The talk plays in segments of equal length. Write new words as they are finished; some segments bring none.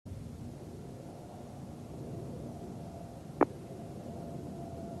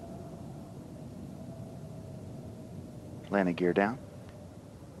Landing gear down.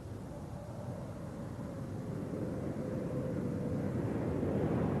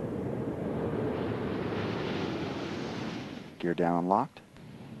 Gear down and locked.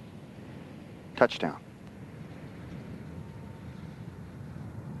 Touchdown.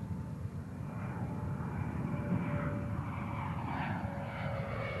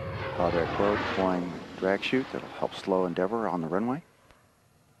 Power Pro deploying drag chute that'll help slow Endeavour on the runway.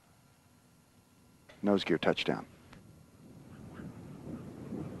 Nose gear touchdown.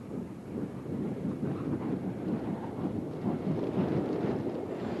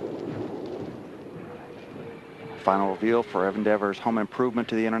 Final reveal for Endeavour's home improvement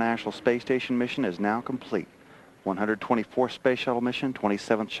to the International Space Station mission is now complete. 124th Space Shuttle mission,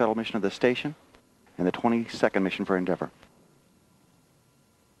 27th Shuttle mission of the station, and the 22nd mission for Endeavour.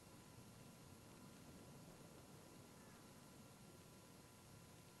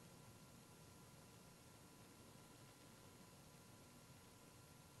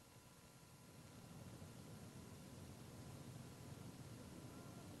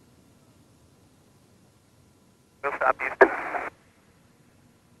 We'll stop, Houston.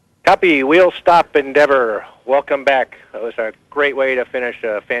 Copy. We'll stop, Endeavour. Welcome back. That was a great way to finish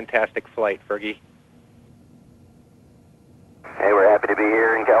a fantastic flight, Fergie. Hey, we're happy to be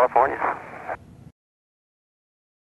here in California.